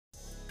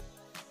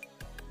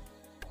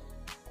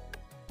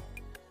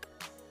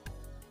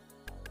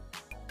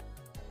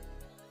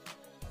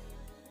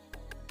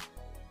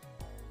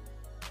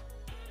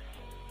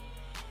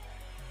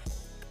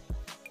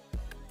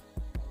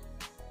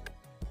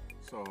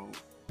So,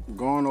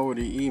 going over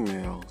the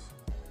emails,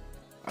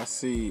 I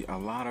see a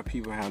lot of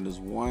people have this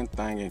one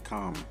thing in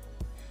common.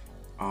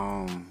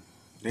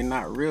 They're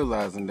not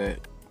realizing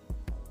that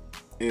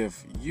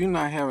if you're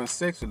not having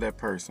sex with that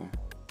person,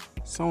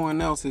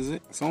 someone else is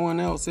it. Someone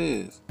else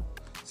is.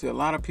 See, a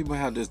lot of people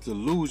have this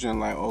delusion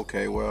like,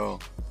 okay,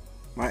 well,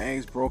 my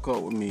ex broke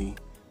up with me.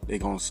 They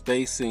gonna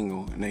stay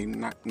single,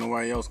 and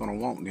nobody else gonna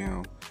want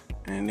them,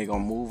 and they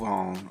gonna move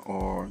on,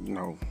 or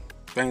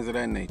things of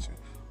that nature.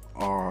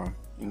 Or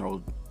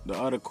the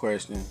other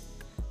question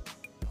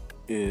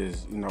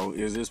is,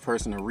 is this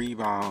person a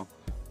rebound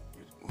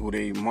who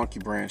they monkey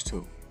branch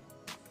to?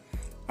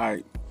 All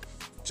right,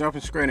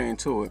 jumping straight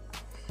into it,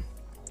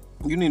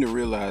 you need to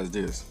realize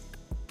this.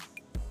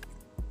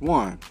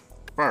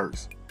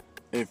 First,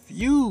 if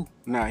you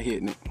not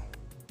hitting it,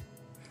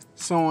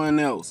 someone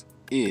else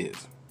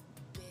is.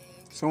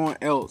 Someone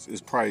else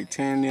is probably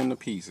tearing them to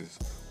pieces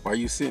while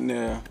you sitting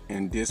there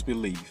in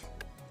disbelief.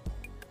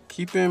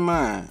 Keep in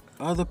mind,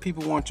 other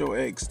people want your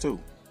ex too.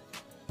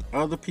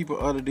 Other people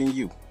other than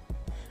you.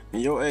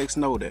 And your ex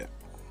know that.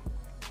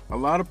 A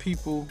lot of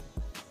people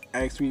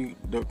ask me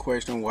the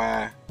question,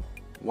 why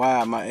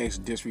my ex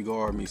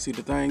disregard me. See,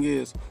 the thing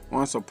is,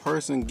 once a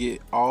person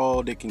get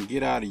all they can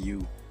get out of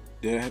you,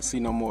 they don't see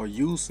no more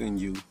use in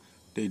you,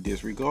 they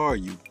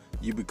disregard you.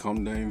 You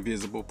become the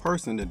invisible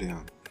person to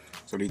them.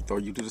 So they throw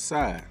you to the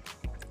side.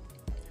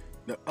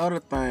 The other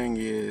thing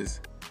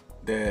is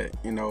that,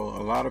 a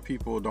lot of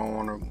people don't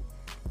want to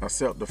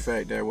accept the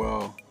fact that,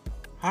 well,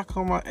 how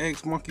come my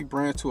ex monkey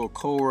branch to a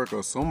coworker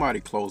or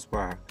somebody close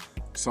by?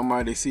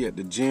 Somebody they see at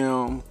the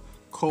gym,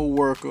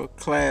 coworker,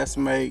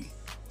 classmate,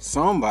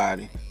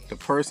 somebody, the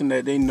person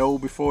that they know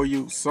before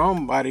you,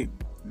 somebody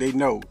they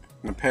know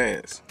in the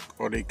past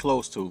or they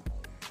close to.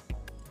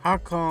 How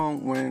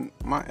come when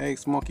my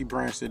ex monkey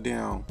branched to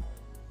them,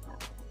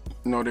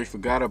 they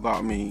forgot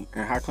about me,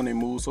 and how come they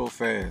move so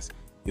fast?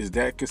 Is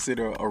that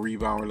considered a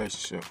rebound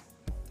relationship?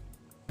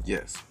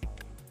 Yes.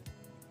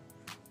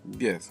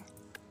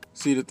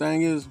 See, the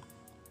thing is,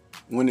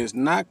 when it's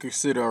not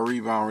considered a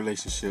rebound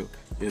relationship,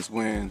 is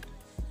when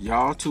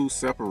y'all two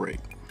separate.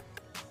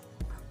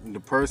 The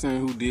person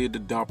who did the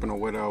dumping or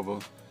whatever,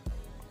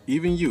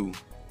 even you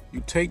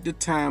take the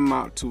time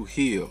out to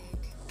heal.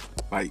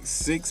 Like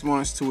 6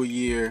 months to a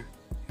year,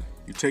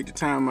 you take the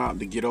time out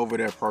to get over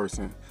that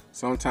person.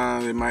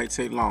 Sometimes it might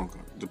take longer,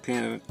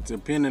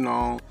 depending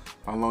on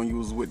how long you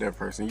was with that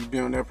person. You've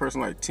been with that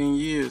person like 10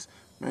 years,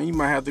 man, you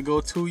might have to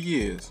go 2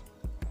 years.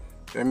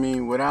 I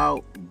mean,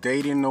 without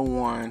dating no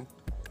one,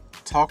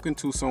 talking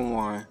to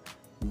someone,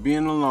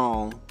 being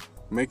alone,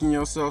 making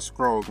yourself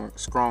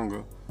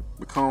stronger,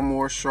 become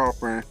more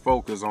sharper and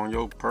focused on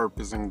your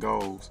purpose and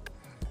goals.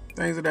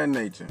 Things of that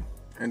nature.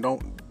 And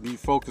don't be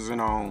focusing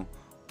on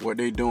what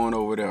they doing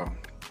over there,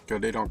 because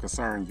they don't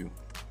concern you.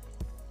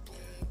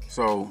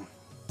 So,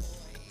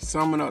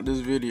 summing up this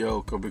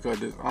video,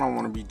 because I don't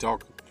want to be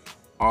talking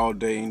all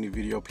day in the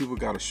video. People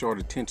got a short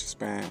attention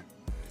span.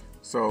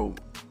 So,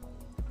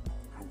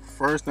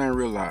 first thing,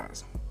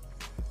 realize,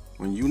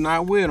 when you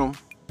not with them,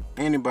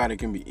 anybody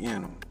can be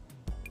in them.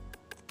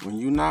 When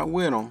you not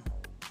with them,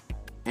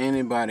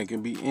 anybody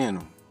can be in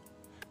them.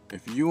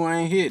 If you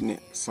ain't hitting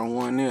it,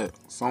 someone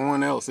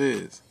else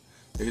is.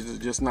 They're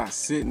just not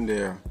sitting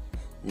there,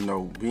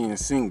 being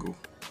single.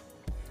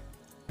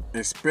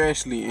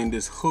 Especially in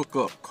this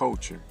hookup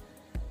culture.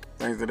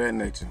 Things of that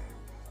nature.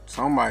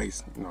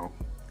 Somebody's,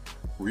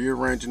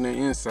 rearranging their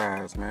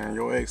insides, man.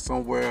 Your ex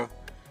somewhere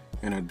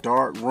in a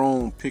dark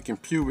room picking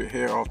pubic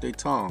hair off their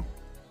tongue.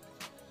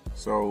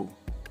 So,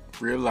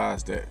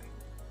 realize that.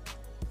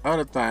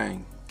 Other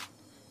thing,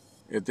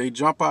 if they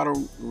jump out of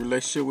a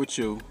relationship with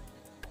you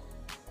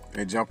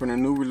and jump in a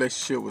new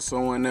relationship with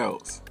someone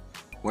else,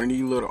 one of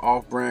these little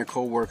off-brand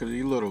co-workers,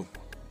 these little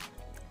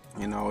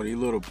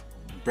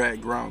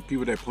background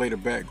people that play the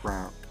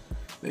background,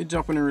 they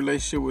jump in a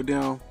relationship with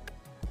them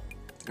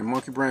and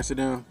monkey branch to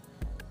them,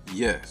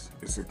 yes,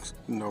 it's a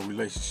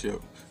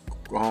relationship,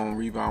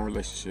 rebound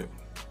relationship.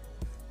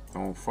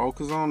 Don't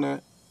focus on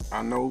that.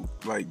 I know,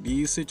 like,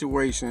 these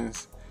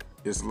situations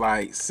is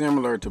like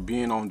similar to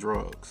being on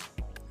drugs.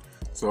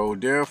 So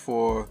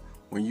therefore,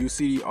 when you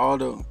see all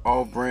the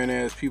off-brand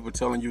ass people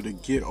telling you to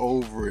get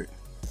over it,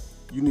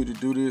 you need to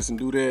do this and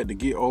do that to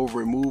get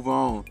over it, move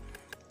on.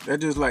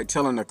 That's just like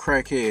telling a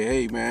crackhead,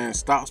 hey man,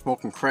 stop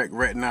smoking crack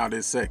right now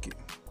this second.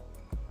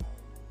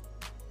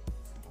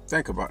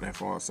 Think about that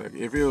for a second.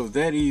 If it was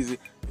that easy,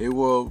 it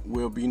will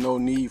be no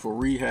need for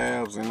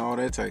rehabs and all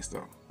that type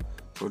stuff.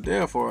 So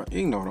therefore,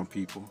 ignore them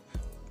people.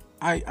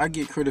 I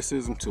get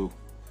criticism too.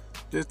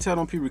 Just tell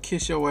them people to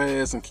kiss your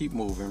ass and keep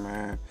moving,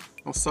 man.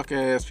 Don't suck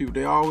ass people.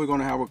 They always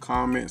gonna have a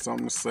comment,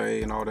 something to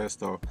say, and all that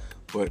stuff.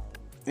 But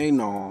ain't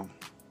no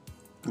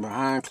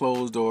behind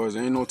closed doors.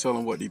 Ain't no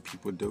telling what these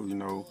people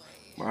do.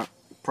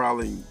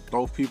 Probably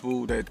those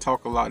people that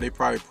talk a lot, they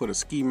probably put a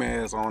ski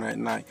mask on at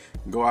night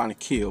and go out and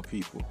kill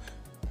people.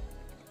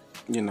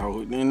 Ain't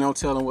no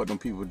telling what them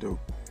people do.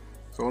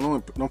 So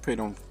don't pay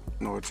them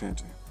no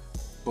attention.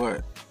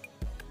 But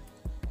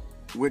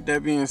with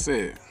that being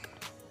said,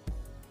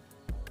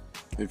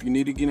 If you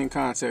need to get in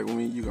contact with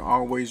me, you can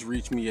always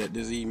reach me at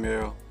this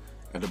email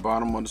at the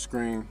bottom of the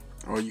screen,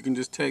 or you can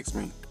just text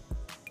me.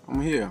 I'm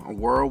here. I'm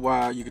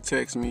worldwide. You can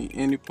text me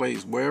any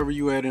place, wherever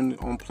you at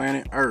on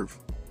planet Earth.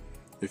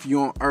 If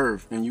you're on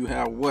Earth and you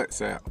have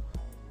WhatsApp,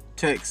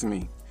 text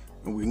me,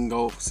 and we can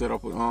go set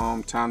up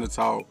a time to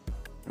talk,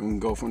 and we can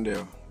go from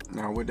there.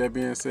 Now, with that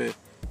being said,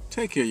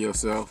 take care of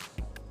yourself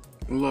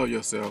and love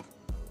yourself.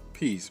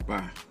 Peace.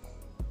 Bye.